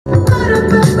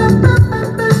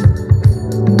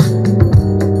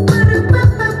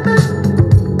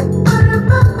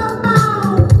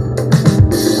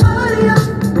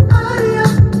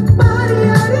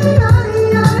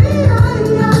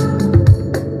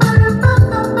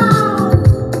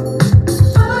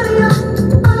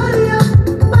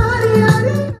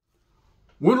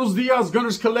Diaz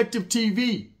Gunners Collective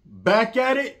TV. Back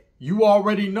at it, you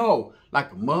already know.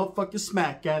 Like a motherfucking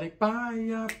smack addict.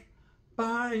 Bye,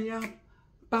 bye,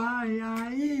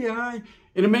 bye.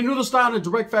 In a menudo style, in a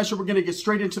direct fashion, we're going to get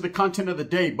straight into the content of the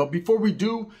day. But before we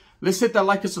do, let's hit that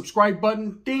like and subscribe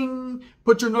button. Ding!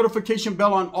 Put your notification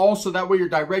bell on all so that way you're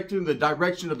directed in the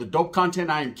direction of the dope content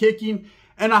I am kicking.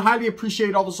 And I highly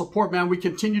appreciate all the support, man. We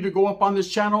continue to go up on this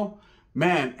channel.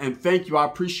 Man, and thank you. I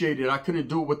appreciate it. I couldn't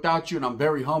do it without you, and I'm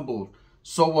very humbled.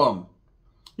 So,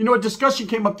 you know, a discussion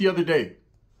came up the other day.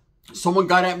 Someone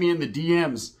got at me in the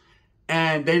DMs,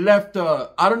 and they left,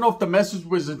 I don't know if the message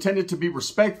was intended to be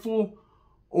respectful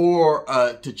or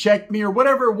to check me or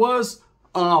whatever it was,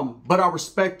 but I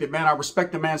respect it, man. I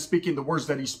respect the man speaking the words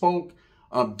that he spoke,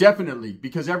 definitely,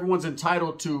 because everyone's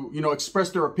entitled to, you know, express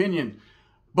their opinion.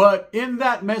 But in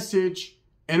that message,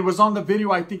 and it was on the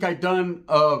video I think I done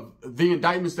of the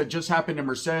indictments that just happened in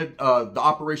Merced, the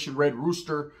Operation Red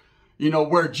Rooster, you know,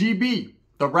 where GB,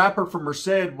 the rapper from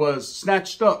Merced, was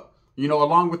snatched up, you know,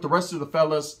 along with the rest of the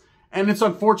fellas. And it's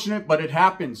unfortunate, but it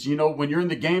happens, you know, when you're in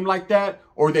the game like that,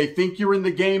 or they think you're in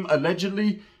the game,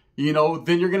 allegedly, you know,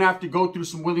 then you're going to have to go through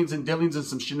some willings and dealings and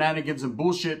some shenanigans and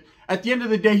bullshit. At the end of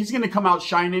the day, he's going to come out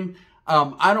shining.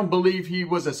 I don't believe he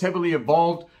was as heavily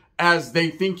involved as they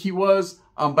think he was.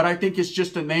 But I think it's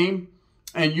just a name.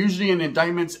 And usually in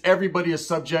indictments, everybody is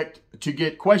subject to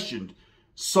get questioned.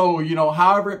 So, you know,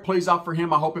 however it plays out for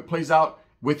him, I hope it plays out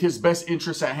with his best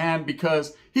interests at hand,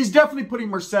 because he's definitely putting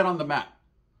Merced on the map.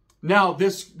 Now,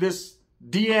 this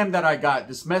DM that I got,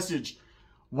 this message,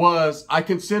 was, I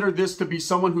consider this to be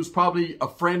someone who's probably a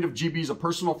friend of GB's, a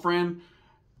personal friend.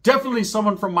 Definitely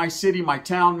someone from my city, my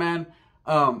town, man.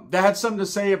 That had something to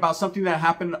say about something that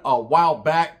happened a while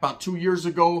back, about 2 years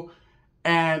ago,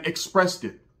 and expressed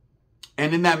it.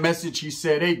 And in that message, he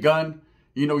said, hey, Gun,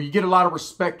 you know, you get a lot of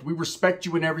respect. We respect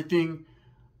you and everything.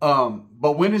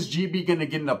 But when is GB going to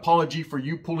get an apology for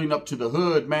you pulling up to the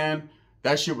hood, man?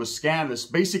 That shit was scandalous.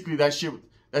 Basically, that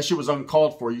shit was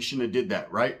uncalled for. You shouldn't have did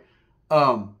that, right?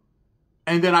 And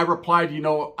then I replied, you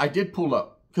know, I did pull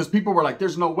up. Because people were like,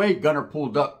 there's no way Gunner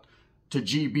pulled up to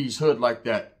GB's hood like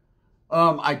that.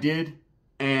 I did.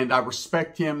 And I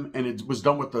respect him, and it was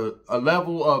done with a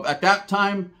level of, at that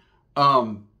time,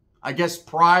 I guess,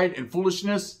 pride and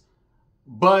foolishness.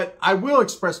 But I will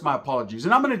express my apologies.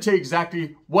 And I'm going to tell you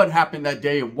exactly what happened that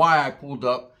day and why I pulled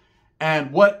up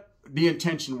and what the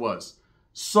intention was.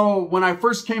 So when I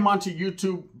first came onto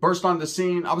YouTube, burst on the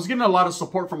scene, I was getting a lot of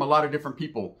support from a lot of different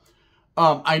people.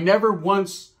 I never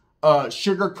once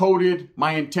sugarcoated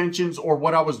my intentions or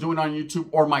what I was doing on YouTube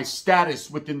or my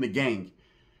status within the gang.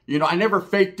 You know, I never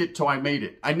faked it till I made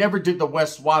it. I never did the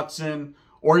Wes Watson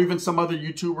or even some other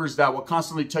YouTubers that will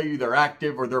constantly tell you they're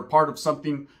active or they're part of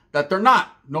something that they're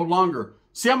not, no longer.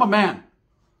 See, I'm a man.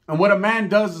 And what a man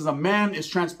does is a man is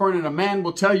transparent, and a man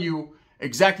will tell you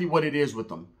exactly what it is with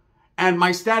them. And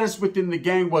my status within the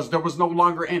gang was there was no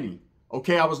longer any.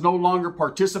 Okay, I was no longer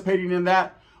participating in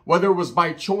that, whether it was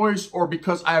by choice or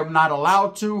because I am not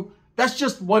allowed to. That's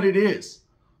just what it is.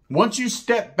 Once you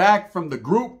step back from the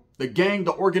group, the gang,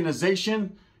 the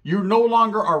organization, you no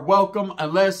longer are welcome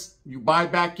unless you buy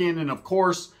back in. And of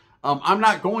course, I'm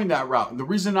not going that route. And the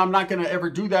reason I'm not going to ever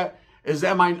do that is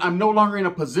that I'm no longer in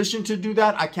a position to do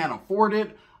that. I can't afford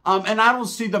it. And I don't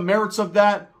see the merits of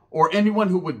that, or anyone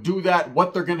who would do that,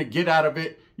 what they're going to get out of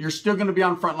it. You're still going to be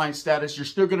on frontline status. You're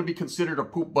still going to be considered a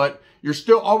poop butt. You're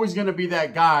still always going to be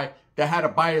that guy that had to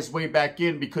buy his way back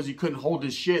in because he couldn't hold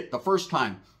his shit the first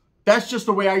time. That's just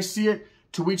the way I see it.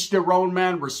 To each their own,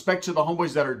 man. Respect to the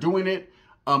homeboys that are doing it.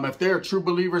 If they're true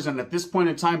believers and at this point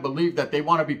in time believe that they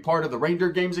want to be part of the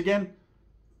reindeer games again,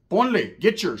 ponle,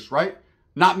 get yours, right?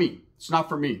 Not me. It's not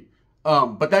for me.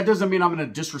 But that doesn't mean I'm going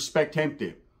to disrespect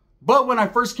gente. But when I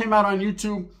first came out on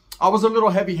YouTube, I was a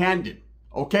little heavy-handed,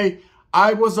 okay?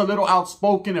 I was a little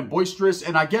outspoken and boisterous,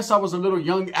 and I guess I was a little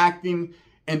young acting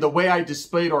in the way I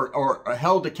displayed or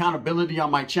held accountability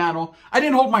on my channel. I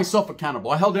didn't hold myself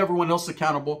accountable. I held everyone else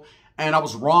accountable. And I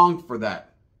was wrong for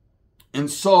that.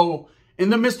 And so in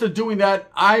the midst of doing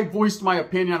that, I voiced my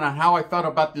opinion on how I felt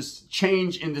about this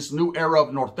change in this new era of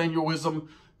Norteñoism,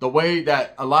 the way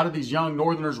that a lot of these young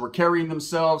Northerners were carrying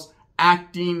themselves,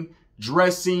 acting,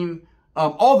 dressing,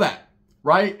 all that,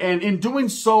 right? And in doing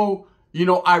so, you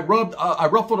know, I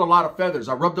ruffled a lot of feathers.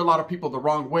 I rubbed a lot of people the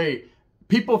wrong way.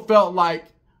 People felt like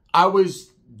I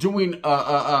was doing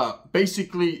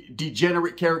basically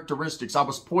degenerate characteristics. I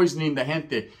was poisoning the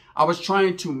gente. I was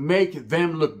trying to make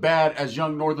them look bad as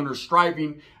young Northerners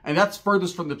striving. And that's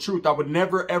furthest from the truth. I would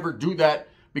never, ever do that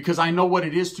because I know what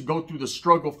it is to go through the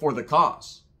struggle for the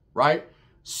cause, right?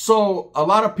 So a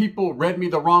lot of people read me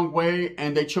the wrong way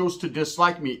and they chose to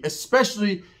dislike me,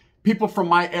 especially people from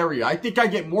my area. I think I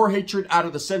get more hatred out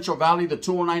of the Central Valley, the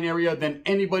 209 area, than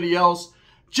anybody else,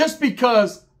 just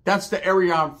because that's the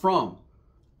area I'm from.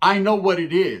 I know what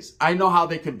it is. I know how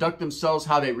they conduct themselves,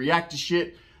 how they react to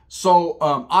shit. So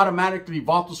automatically,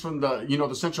 Vatos from the,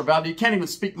 the Central Valley, you can't even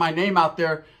speak my name out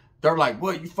there. They're like,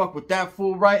 what, you fuck with that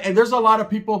fool, right? And there's a lot of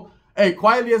people, hey,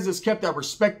 quietly as it's kept, that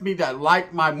respect me, that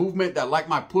like my movement, that like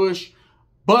my push.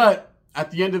 But at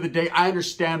the end of the day, I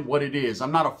understand what it is.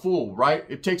 I'm not a fool, right?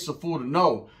 It takes a fool to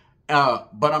know,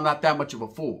 but I'm not that much of a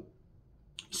fool.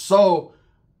 So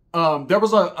there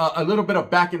was a little bit of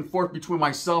back and forth between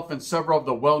myself and several of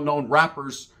the well-known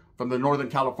rappers from the Northern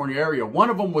California area. One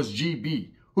of them was GB,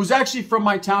 who's actually from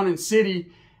my town and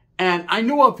city, and I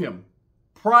knew of him.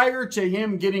 Prior to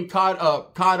him getting caught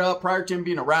up, prior to him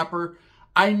being a rapper,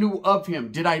 I knew of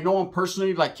him. Did I know him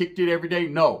personally, like kicked it every day?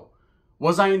 No.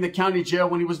 Was I in the county jail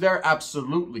when he was there?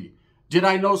 Absolutely. Did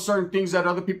I know certain things that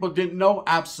other people didn't know?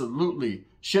 Absolutely.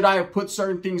 Should I have put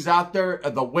certain things out there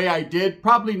the way I did?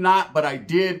 Probably not, but I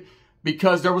did,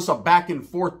 because there was a back and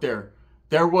forth there.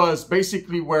 There was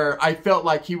basically where I felt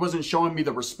like he wasn't showing me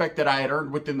the respect that I had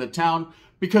earned within the town.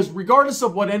 Because regardless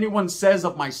of what anyone says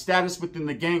of my status within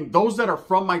the gang, those that are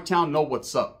from my town know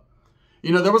what's up.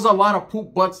 There was a lot of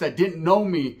poop butts that didn't know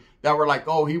me that were like,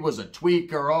 oh, he was a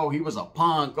tweaker. Oh, he was a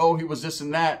punk. Oh, he was this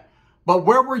and that. But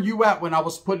where were you at when I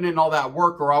was putting in all that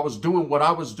work, or I was doing what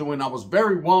I was doing? I was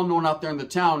very well known out there in the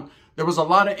town. There was a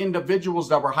lot of individuals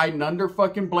that were hiding under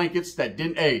fucking blankets that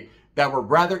that were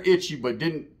rather itchy, but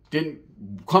didn't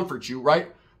comfort you,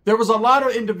 right? There was a lot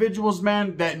of individuals,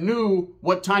 man, that knew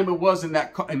what time it was in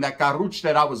that caruch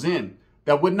that I was in,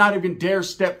 that would not even dare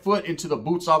step foot into the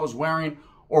boots I was wearing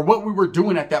or what we were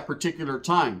doing at that particular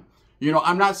time.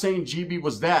 I'm not saying GB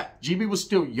was that. GB was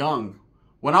still young.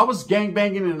 When I was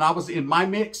gangbanging and I was in my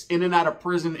mix, in and out of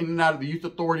prison, in and out of the youth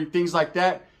authority, things like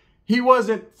that, he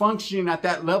wasn't functioning at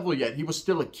that level yet. He was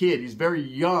still a kid. He's very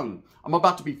young. I'm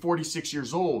about to be 46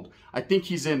 years old. I think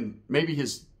he's in maybe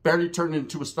barely turned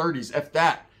into his 30s, if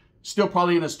that. Still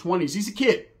probably in his 20s. He's a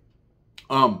kid.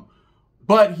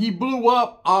 But he blew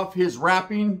up off his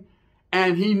rapping,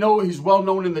 and he's well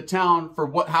known in the town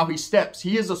for how he steps.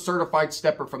 He is a certified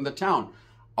stepper from the town.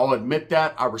 I'll admit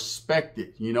that. I respect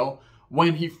it,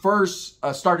 When he first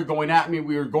started going at me,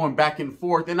 we were going back and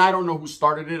forth, and I don't know who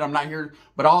started it. I'm not here,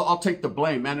 but I'll take the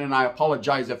blame, man, and I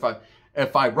apologize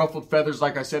if I ruffled feathers,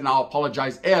 like I said, and I'll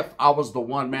apologize if I was the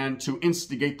one, man, to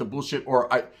instigate the bullshit, or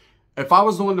if I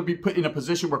was the one to be put in a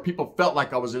position where people felt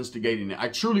like I was instigating it. I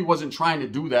truly wasn't trying to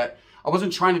do that. I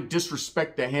wasn't trying to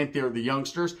disrespect the gente or the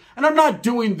youngsters. And I'm not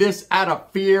doing this out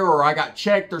of fear or I got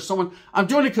checked or someone. I'm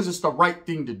doing it because it's the right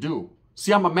thing to do.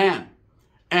 See, I'm a man.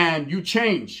 And you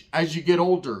change as you get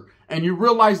older. And you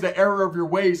realize the error of your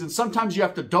ways. And sometimes you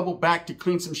have to double back to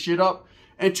clean some shit up.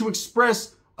 And to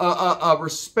express a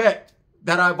respect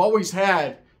that I've always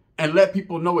had and let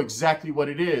people know exactly what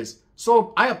it is.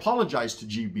 So I apologize to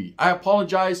GB. I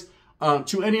apologize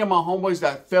to any of my homeboys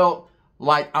that felt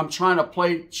like I'm trying to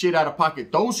play shit out of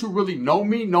pocket. Those who really know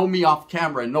me off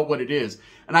camera and know what it is.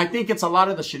 And I think it's a lot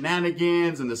of the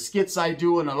shenanigans and the skits I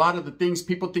do and a lot of the things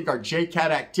people think are JCAT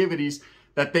activities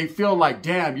that they feel like,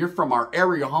 damn, you're from our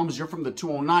area, Holmes. You're from the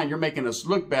 209. You're making us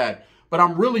look bad. But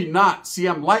I'm really not. See,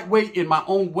 I'm lightweight in my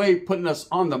own way, putting us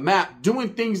on the map, doing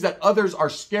things that others are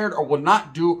scared or will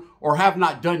not do or have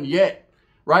not done yet.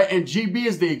 Right? And GB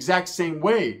is the exact same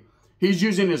way. He's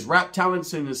using his rap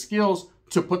talents and his skills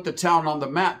to put the town on the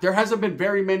map. There hasn't been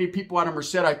very many people out of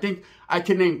Merced. I think I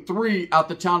can name 3 out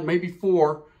the town, maybe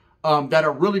 4, that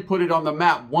have really put it on the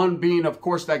map. One being, of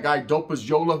course, that guy Dope as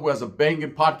Yola, who has a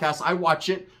banging podcast. I watch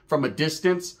it from a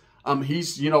distance.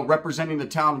 He's, representing the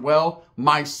town well.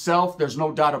 Myself, there's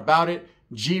no doubt about it.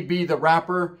 GB, the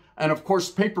rapper. And, of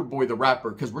course, Paperboy, the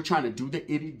rapper, because we're trying to do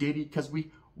the itty-ditty because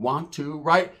we want to,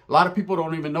 right? A lot of people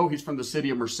don't even know he's from the city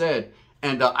of Merced.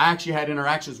 And I actually had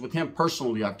interactions with him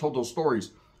personally. I've told those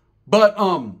stories. But,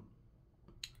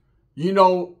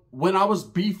 when I was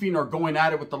beefing or going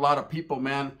at it with a lot of people,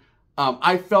 man,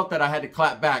 I felt that I had to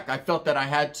clap back. I felt that I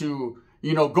had to,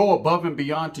 go above and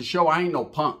beyond to show I ain't no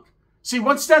punk. See,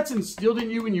 once that's instilled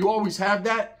in you and you always have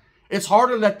that, it's hard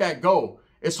to let that go.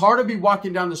 It's hard to be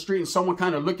walking down the street and someone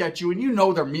kind of look at you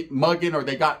and they're mugging or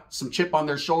they got some chip on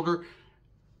their shoulder.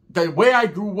 The way I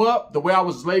grew up, the way I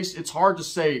was laced, it's hard to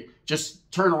say,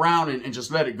 just turn around and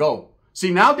just let it go.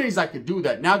 See, nowadays I could do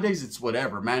that. Nowadays it's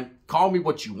whatever, man. Call me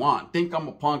what you want. Think I'm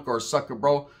a punk or a sucker,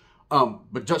 bro.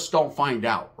 But just don't find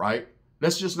out, right?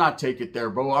 Let's just not take it there,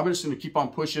 bro. I'm just going to keep on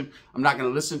pushing. I'm not going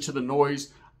to listen to the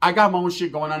noise. I got my own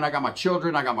shit going on. I got my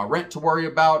children. I got my rent to worry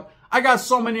about. I got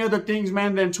so many other things,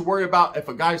 man, than to worry about if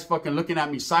a guy's fucking looking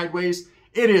at me sideways.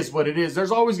 It is what it is.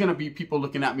 There's always going to be people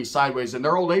looking at me sideways, and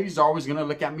their old ladies are always going to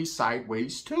look at me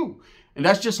sideways too. And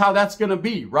that's just how that's going to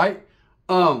be, right?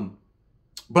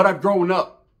 But I've grown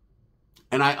up,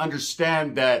 and I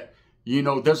understand that, you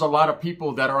know, there's a lot of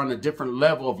people that are on a different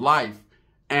level of life,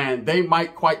 and they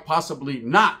might quite possibly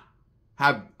not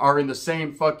are in the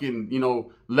same fucking, you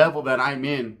know, level that I'm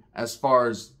in as far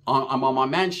as I'm on my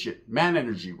man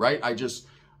energy, right? I just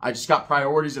got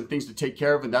priorities and things to take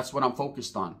care of, and that's what I'm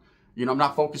focused on. You know, I'm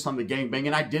not focused on the gangbang,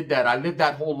 and I did that. I lived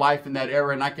that whole life in that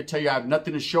era, and I could tell you I have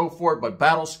nothing to show for it but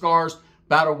battle scars,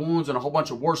 battle wounds, and a whole bunch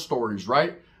of war stories,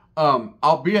 right?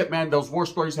 Albeit, man, those war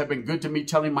stories have been good to me,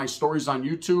 telling my stories on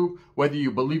YouTube, whether you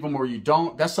believe them or you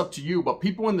don't. That's up to you. But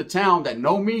people in the town that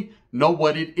know me know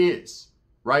what it is,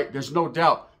 right? There's no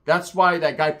doubt. That's why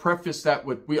that guy prefaced that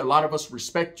with, a lot of us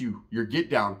respect you, your get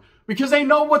down, because they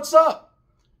know what's up.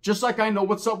 Just like I know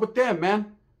what's up with them,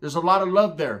 man. There's a lot of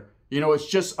love there. You know, it's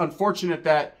just unfortunate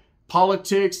that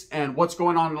politics and what's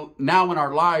going on now in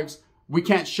our lives, we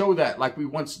can't show that like we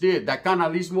once did. That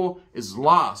canalismo is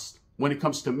lost when it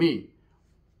comes to me.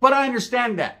 But I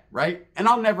understand that, right? And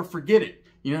I'll never forget it.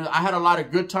 You know, I had a lot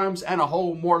of good times and a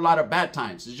lot of bad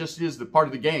times. It just is the part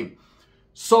of the game.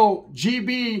 So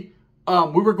GB,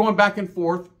 we were going back and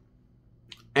forth,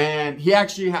 and he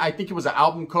actually, I think it was an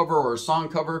album cover or a song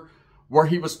cover where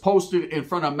he was posted in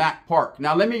front of Mac Park.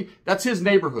 Now that's his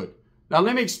neighborhood. Now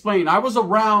let me explain. I was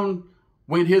around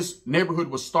when his neighborhood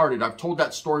was started. I've told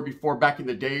that story before back in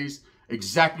the days,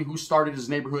 exactly who started his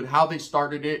neighborhood, how they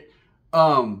started it,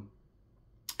 and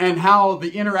how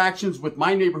the interactions with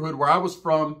my neighborhood where I was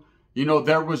from, you know,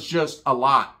 there was just a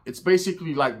lot. It's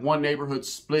basically like one neighborhood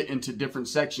split into different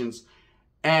sections,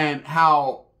 and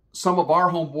how some of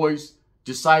our homeboys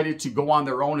decided to go on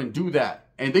their own and do that.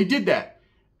 And they did that.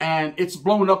 And it's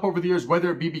blown up over the years,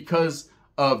 whether it be because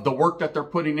of the work that they're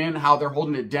putting in, how they're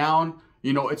holding it down.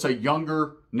 You know, it's a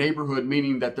younger neighborhood,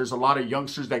 meaning that there's a lot of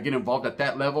youngsters that get involved at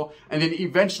that level. And then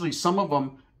eventually some of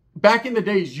them, back in the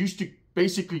days, used to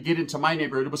basically get into my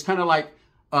neighborhood. It was kind of like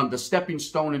the stepping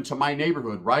stone into my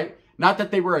neighborhood, right? Not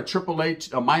that they were a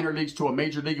AAA, a minor leagues to a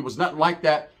major league. It was nothing like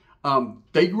that.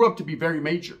 They grew up to be very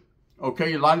major.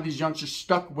 Okay, a lot of these youngsters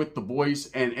stuck with the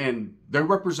boys, and they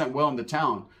represent well in the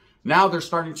town. Now they're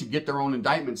starting to get their own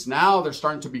indictments. Now they're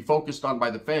starting to be focused on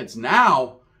by the feds.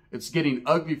 Now it's getting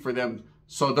ugly for them.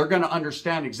 So they're going to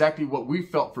understand exactly what we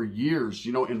felt for years,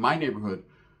 you know, in my neighborhood.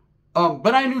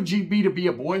 But I knew GB to be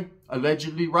a boy,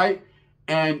 allegedly, right?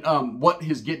 And what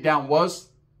his get down was.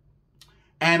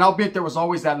 And albeit there was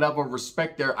always that level of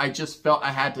respect there, I just felt I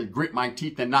had to grit my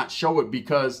teeth and not show it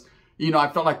because, you know,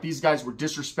 I felt like these guys were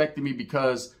disrespecting me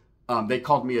because they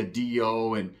called me a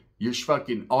DO and you're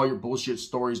fucking, all your bullshit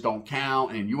stories don't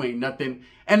count and you ain't nothing.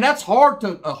 And that's a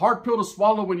hard pill to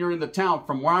swallow when you're in the town.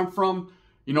 From where I'm from,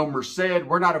 you know, Merced,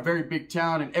 we're not a very big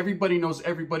town, and everybody knows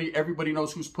everybody. Everybody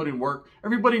knows who's put in work.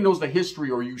 Everybody knows the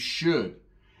history, or you should.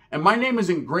 And my name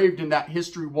is engraved in that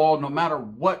history wall. No matter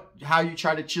how you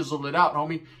try to chisel it out,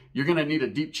 homie, you're going to need a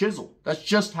deep chisel. That's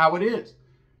just how it is.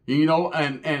 You know,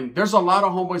 and there's a lot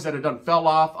of homeboys that have done fell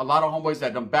off. A lot of homeboys that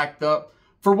have done backed up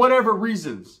for whatever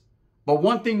reasons. But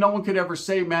one thing no one could ever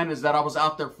say, man, is that I was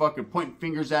out there fucking pointing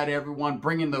fingers at everyone,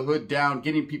 bringing the hood down,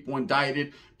 getting people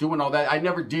indicted, doing all that. I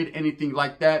never did anything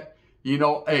like that. You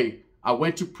know, hey, I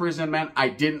went to prison, man. I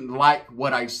didn't like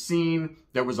what I seen.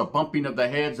 There was a bumping of the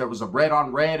heads. There was a red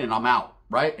on red, and I'm out,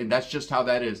 right? And that's just how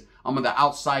that is. I'm on the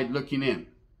outside looking in,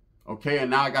 okay?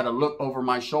 And now I got to look over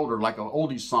my shoulder like an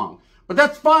oldies song. But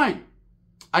that's fine.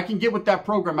 I can get with that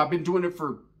program. I've been doing it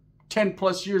for 10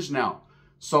 plus years now.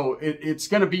 So it's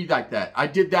going to be like that. I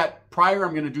did that prior.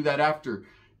 I'm going to do that after.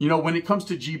 You know, when it comes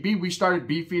to GB, we started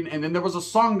beefing. And then there was a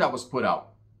song that was put out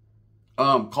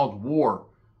called War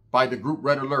by the group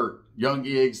Red Alert. Young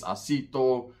Iggs,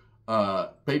 Acito,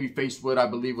 Babyface Wood, I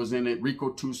believe, was in it.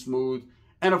 Rico Too Smooth.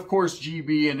 And, of course,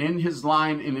 GB. And in his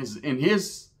line, in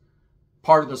his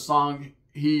part of the song,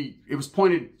 it was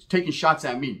taking shots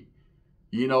at me.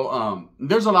 You know,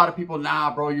 there's a lot of people,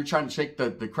 nah, bro, you're trying to take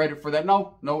the credit for that.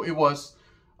 No, it was.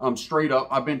 Straight up,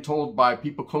 I've been told by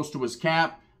people close to his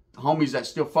camp, homies that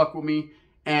still fuck with me,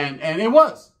 and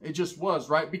it just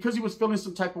was, right? Because he was feeling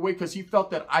some type of way because he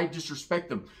felt that I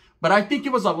disrespect him. But I think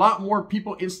it was a lot more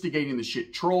people instigating the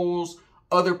shit, trolls,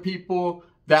 other people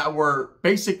that were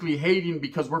basically hating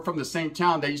because we're from the same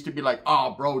town. They used to be like,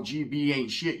 oh, bro, GB ain't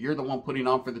shit. You're the one putting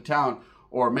on for the town.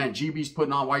 Or, man, GB's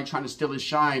putting on, why are you trying to steal his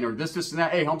shine? Or this, and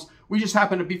that. Hey, homes, we just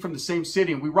happen to be from the same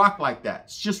city and we rock like that.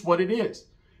 It's just what it is.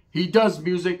 He does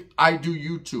music, I do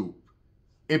YouTube.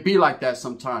 it be like that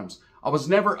sometimes. I was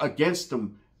never against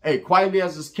him. Hey, quietly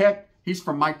as it's kept, he's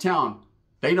from my town.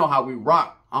 They know how we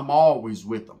rock. I'm always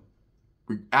with them,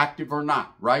 active or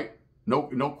not, right?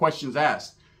 No questions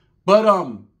asked. But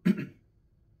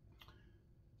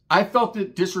I felt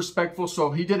it disrespectful.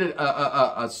 So he did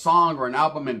a song or an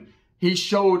album, and he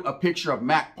showed a picture of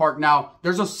Mac Park. Now,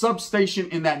 there's a substation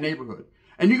in that neighborhood.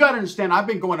 And you got to understand, I've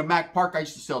been going to Mac Park. I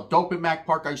used to sell dope in Mac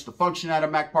Park. I used to function out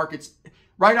of Mac Park. It's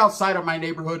right outside of my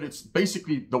neighborhood. It's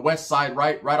basically the west side,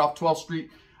 right off 12th Street.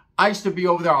 I used to be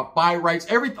over there on Buy Rights.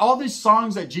 All these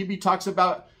songs that GB talks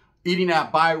about, eating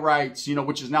at Buy Rights, you know,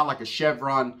 which is now like a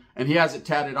Chevron, and he has it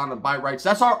tatted on the Buy Rights.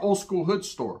 That's our old school hood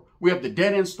store. We have the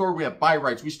Dead End store. We have Buy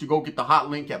Rights. We used to go get the hot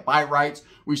link at Buy Rights.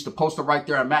 We used to post it right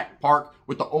there at Mac Park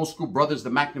with the old school brothers, the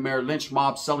McNamara Lynch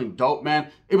mob selling dope, man.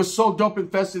 It was so dope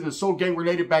infested and so gang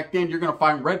related back then. You're going to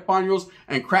find red paños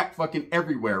and crack fucking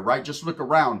everywhere, right? Just look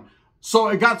around. So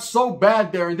it got so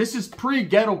bad there. And this is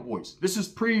pre-Ghetto Boys. This is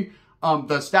pre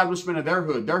the establishment of their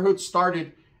hood. Their hood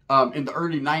started in the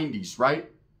early 90s,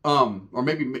 right? Or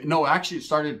maybe, no, actually it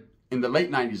started in the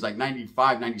late 90s, like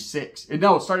 95, 96.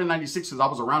 No, it started in 96 because I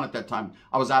was around at that time.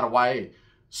 I was out of YA.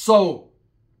 So,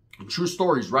 true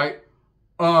stories, right?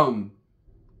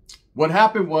 What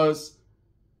happened was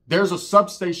there's a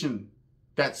substation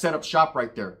that set up shop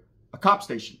right there, a cop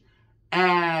station.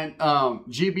 And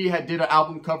GB had did an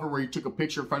album cover where he took a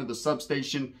picture in front of the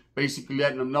substation, basically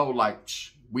letting them know, like,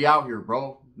 we out here,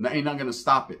 bro. Ain't nothing gonna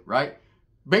stop it, right?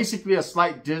 Basically a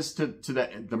slight diss to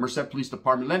the Merced Police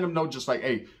Department, letting them know just like,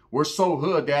 hey, we're so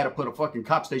hood, they had to put a fucking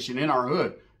cop station in our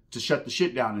hood to shut the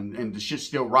shit down, and the shit's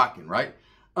still rocking, right?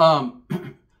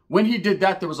 When he did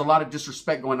that, there was a lot of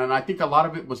disrespect going on. And I think a lot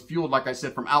of it was fueled, like I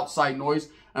said, from outside noise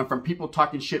and from people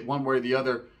talking shit one way or the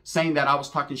other, saying that I was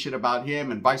talking shit about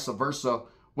him and vice versa.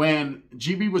 When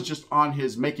GB was just on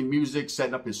his making music,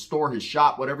 setting up his store, his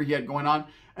shop, whatever he had going on.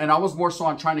 And I was more so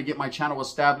on trying to get my channel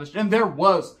established. And there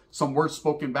was some words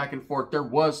spoken back and forth. There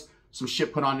was some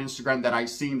shit put on Instagram that I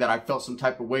seen that I felt some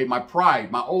type of way. My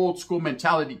pride, my old school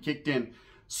mentality kicked in.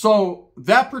 So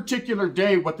that particular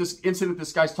day, what this incident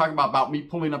this guy's talking about me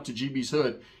pulling up to GB's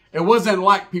hood, it wasn't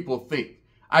like people think.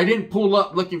 I didn't pull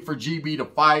up looking for GB to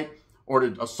fight or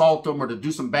to assault him or to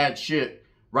do some bad shit,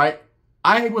 right?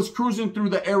 I was cruising through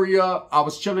the area. I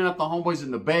was chilling at the homeboys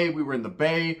in the Bay. We were in the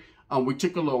Bay. We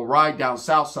took a little ride down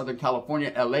south, Southern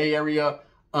California, LA area.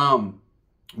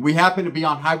 We happened to be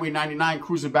on Highway 99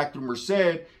 cruising back through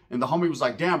Merced. And the homie was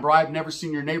like, damn, bro, I've never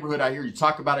seen your neighborhood. I hear you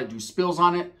talk about it, do spills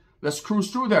on it. Let's cruise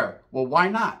through there. Well, why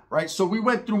not, right? So we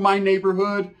went through my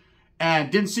neighborhood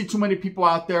and didn't see too many people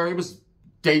out there. It was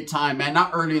daytime, man,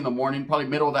 not early in the morning, probably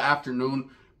middle of the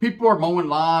afternoon. People are mowing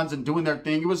lawns and doing their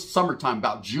thing. It was summertime,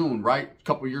 about June, right? A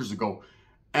couple years ago.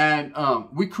 And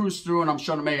we cruised through, and I'm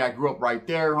showing them, hey, I grew up right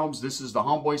there, Holmes. This is the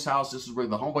homeboy's house. This is where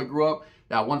the homeboy grew up.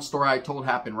 That one story I told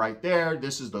happened right there.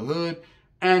 This is the hood.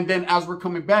 And then as we're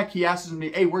coming back, he asks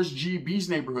me, hey, where's GB's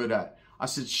neighborhood at? I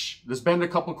said, shh, let's bend a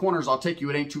couple corners. I'll take you.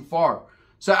 It ain't too far.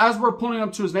 So as we're pulling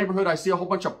up to his neighborhood, I see a whole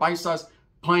bunch of paisas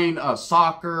playing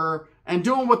soccer and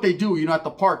doing what they do, you know, at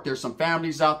the park. There's some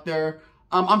families out there.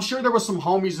 I'm sure there was some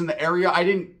homies in the area. I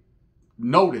didn't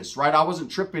notice, right? I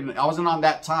wasn't tripping. I wasn't on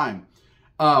that time.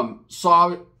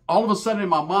 So all of a sudden in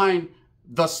my mind,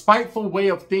 the spiteful way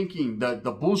of thinking,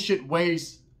 the bullshit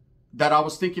ways that I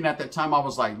was thinking at that time, I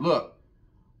was like, look,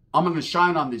 I'm going to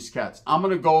shine on these cats. I'm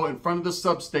going to go in front of the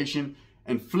substation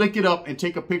and flick it up and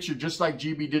take a picture just like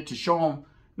GB did to show him,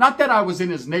 not that I was in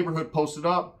his neighborhood posted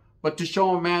up, but to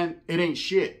show him, man, it ain't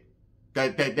shit.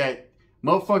 That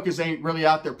motherfuckers ain't really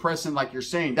out there pressing like you're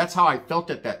saying. That's how I felt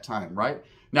at that time, right?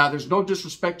 Now, there's no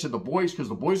disrespect to the boys because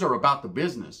the boys are about the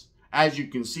business. As you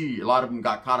can see, a lot of them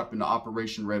got caught up in the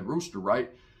Operation Red Rooster, right?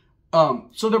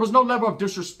 So there was no level of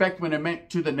disrespect when it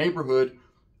meant to the neighborhood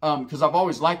because I've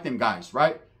always liked them guys,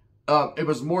 right? It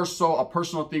was more so a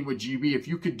personal thing with GB. If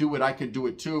you could do it, I could do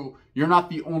it too. You're not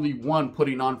the only one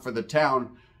putting on for the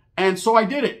town. And so I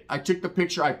did it. I took the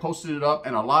picture, I posted it up,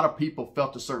 and a lot of people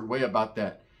felt a certain way about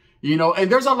that. You know,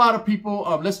 and there's a lot of people,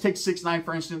 let's take 6ix9ine,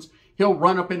 for instance. He'll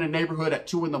run up in a neighborhood at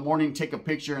 2 in the morning, take a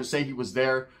picture and say he was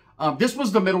there. This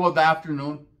was the middle of the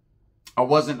afternoon. I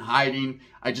wasn't hiding.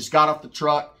 I just got off the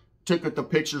truck, took the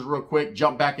pictures real quick,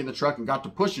 jumped back in the truck and got to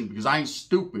pushing because I ain't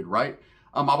stupid, right?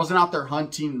 I wasn't out there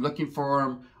hunting, looking for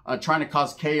him, trying to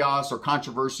cause chaos or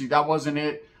controversy. That wasn't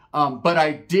it. But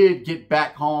I did get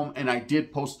back home and I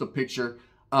did post the picture,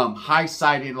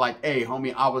 high-siding like, hey,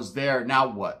 homie, I was there. Now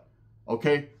what?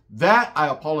 Okay. That I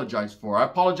apologize for. I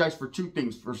apologize for 2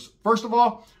 things. First of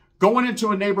all, going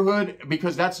into a neighborhood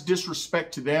because that's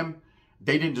disrespect to them.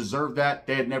 They didn't deserve that.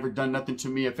 They had never done nothing to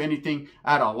me. If anything,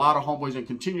 I had a lot of homeboys and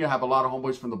continue to have a lot of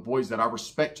homeboys from the boys that I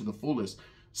respect to the fullest.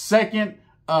 Second,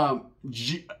 I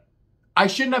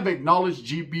shouldn't have acknowledged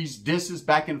GB's disses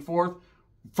back and forth.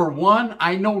 For one,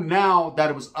 I know now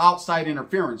that it was outside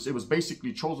interference. It was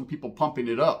basically chosen people pumping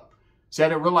it up. See, I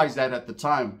didn't realize that at the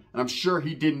time, and I'm sure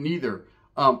he didn't either.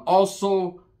 I was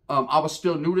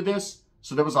still new to this,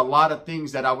 so there was a lot of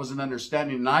things that I wasn't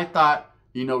understanding, and I thought,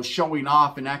 you know, showing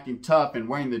off and acting tough and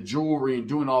wearing the jewelry and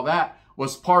doing all that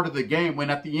was part of the game, when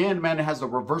at the end, man, it has a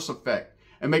reverse effect.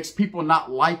 It makes people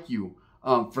not like you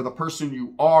for the person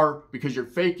you are, because you're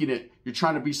faking it. You're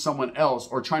trying to be someone else,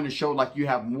 or trying to show like you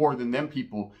have more than them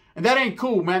people. And that ain't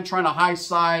cool, man. Trying to high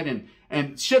side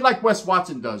and shit like Wes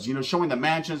Watson does, you know, showing the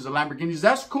mansions, the Lamborghinis.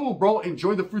 That's cool, bro.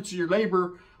 Enjoy the fruits of your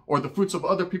labor, or the fruits of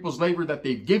other people's labor that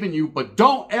they've given you. But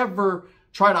don't ever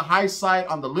try to high side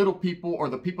on the little people or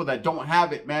the people that don't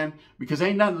have it, man, because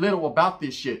ain't nothing little about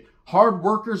this shit. Hard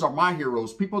workers are my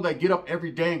heroes. People that get up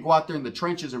every day and go out there in the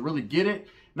trenches and really get it.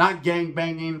 Not gang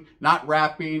banging, not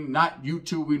rapping, not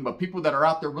YouTubing, but people that are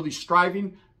out there really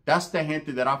striving. That's the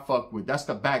gente that I fuck with. That's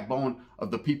the backbone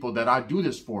of the people that I do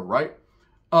this for, right?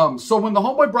 So when the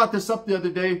homeboy brought this up the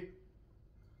other day,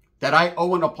 that I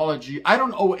owe an apology, I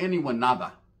don't owe anyone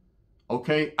nada.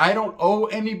 Okay? I don't owe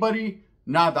anybody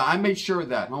nada. I made sure of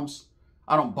that, homes.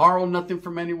 I don't borrow nothing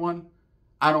from anyone.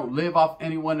 I don't live off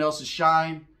anyone else's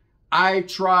shine. I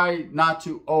try not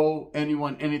to owe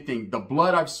anyone anything. The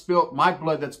blood I've spilled, my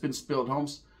blood that's been spilled,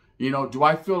 Holmes. You know, do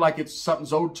I feel like it's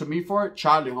something's owed to me for it?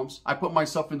 Charlie, Holmes. I put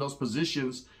myself in those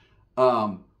positions.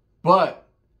 But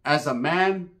as a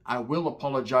man, I will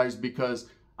apologize, because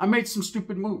I made some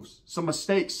stupid moves, some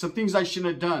mistakes, some things I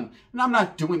shouldn't have done. And I'm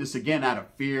not doing this again out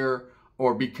of fear,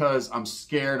 or because I'm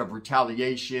scared of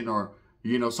retaliation, or,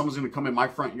 you know, someone's going to come in my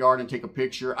front yard and take a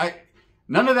picture.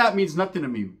 None of that means nothing to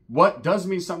me. What does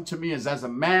mean something to me is, as a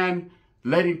man,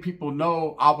 letting people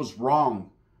know I was wrong,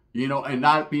 you know, and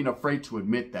not being afraid to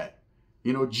admit that.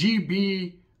 You know,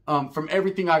 GB, from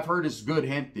everything I've heard, is good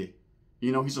gente.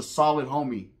 You know, he's a solid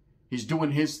homie. He's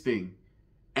doing his thing.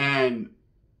 And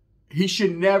he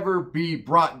should never be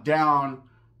brought down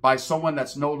by someone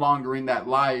that's no longer in that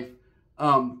life,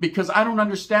 because I don't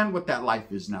understand what that life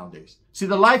is nowadays. See,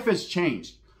 the life has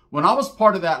changed. When I was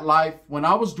part of that life, when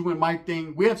I was doing my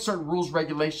thing, we had certain rules,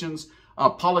 regulations,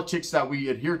 politics that we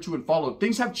adhere to and follow.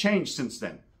 Things have changed since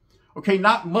then. Okay,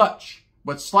 not much,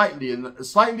 but slightly, and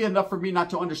slightly enough for me not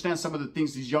to understand some of the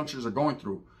things these youngsters are going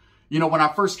through. You know, when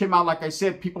I first came out, like I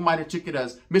said, people might have took it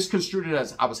as, misconstrued it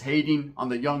as I was hating on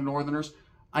the young Northerners.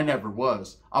 I never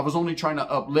was. I was only trying to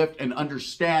uplift and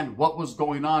understand what was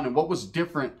going on and what was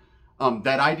different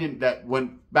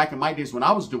back in my days when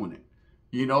I was doing it.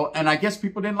 You know, and I guess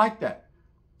people didn't like that.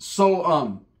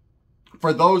 So,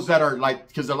 for those that are like,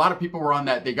 because a lot of people were on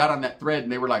that, they got on that thread and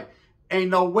they were like,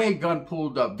 ain't no way gun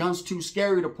pulled up. Gun's too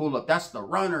scary to pull up. That's the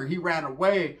runner. He ran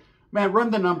away. Man, run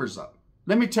the numbers up.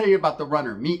 Let me tell you about the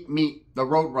runner. Meet the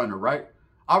road runner, right?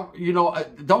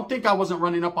 Don't think I wasn't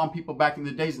running up on people back in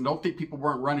the days, and don't think people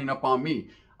weren't running up on me.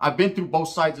 I've been through both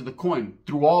sides of the coin,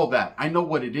 through all that. I know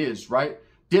what it is, right?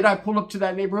 Did I pull up to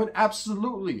that neighborhood?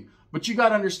 Absolutely. But you got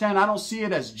to understand, I don't see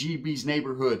it as GB's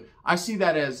neighborhood. I see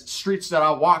that as streets that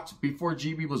I walked before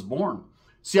GB was born.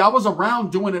 See, I was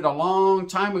around doing it a long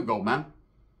time ago, man.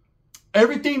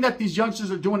 Everything that these youngsters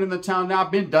are doing in the town now,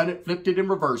 I've been done it, flipped it, and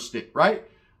reversed it, right?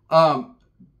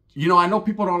 You know, I know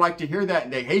people don't like to hear that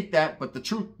and they hate that, but the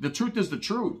truth is the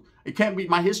truth. It can't be,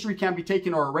 my history can't be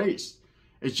taken or erased.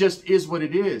 It just is what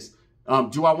it is.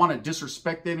 Do I want to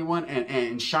disrespect anyone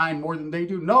and shine more than they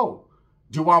do? No.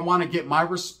 Do I want to get my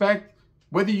respect?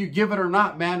 Whether you give it or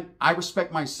not, man, I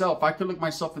respect myself. I can look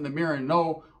myself in the mirror and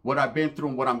know what I've been through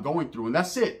and what I'm going through. And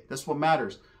that's it. That's what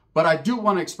matters. But I do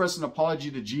want to express an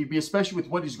apology to GB, especially with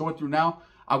what he's going through now.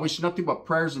 I wish nothing but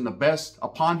prayers and the best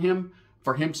upon him,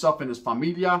 for himself and his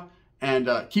familia. And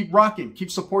keep rocking.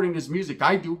 Keep supporting his music.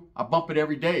 I do. I bump it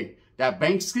every day. That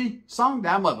Banksy song,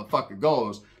 that motherfucker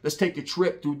goes, let's take a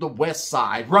trip through the west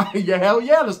side. Right? Yeah, hell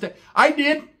yeah. I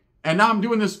did. And now I'm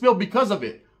doing this spiel because of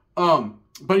it.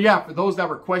 But yeah, for those that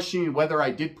were questioning whether I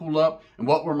did pull up and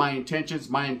what were my intentions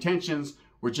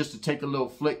were just to take a little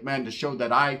flick, man, to show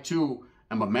that I too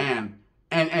am a man.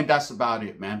 And that's about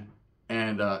it, man.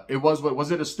 And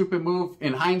was it a stupid move?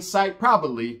 In hindsight,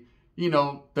 probably. You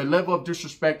know, the level of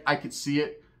disrespect, I could see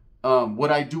it. Would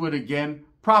I do it again?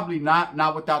 Probably not.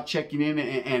 Not without checking in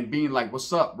and being like,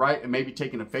 what's up, right? And maybe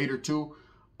taking a fade or two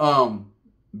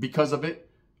because of it.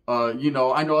 You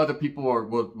know, I know other people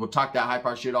will talk that high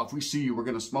power shit off. We see you, we're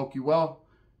going to smoke you. Well,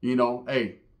 you know,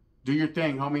 hey, do your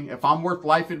thing, homie. If I'm worth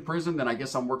life in prison, then I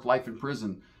guess I'm worth life in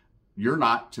prison. You're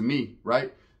not to me,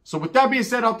 right? So with that being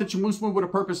said, out that you moose move with a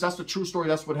purpose. That's the true story.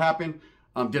 That's what happened.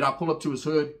 Did I pull up to his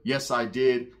hood? Yes, I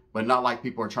did, but not like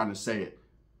people are trying to say it.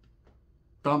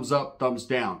 Thumbs up, thumbs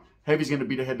down. Heavy's going to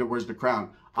be the head that wears the crown.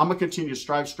 I'm going to continue to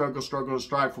strive, struggle, and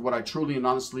strive for what I truly and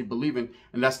honestly believe in,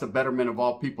 and that's the betterment of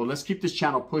all people. Let's keep this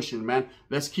channel pushing, man.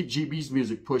 Let's keep GB's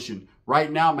music pushing.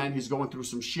 Right now, man, he's going through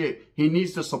some shit. He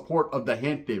needs the support of the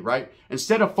gente, right?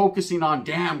 Instead of focusing on,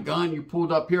 damn, gun, you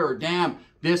pulled up here, or damn,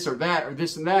 this or that, or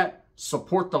this and that,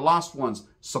 support the lost ones.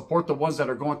 Support the ones that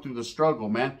are going through the struggle,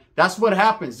 man. That's what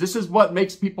happens. This is what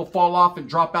makes people fall off and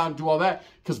drop out and do all that.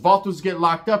 Because Vatos get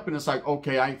locked up and it's like,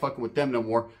 okay, I ain't fucking with them no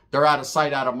more. They're out of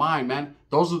sight, out of mind, man.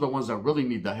 Those are the ones that really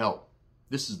need the help.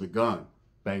 This is the gun.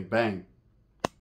 Bang, bang.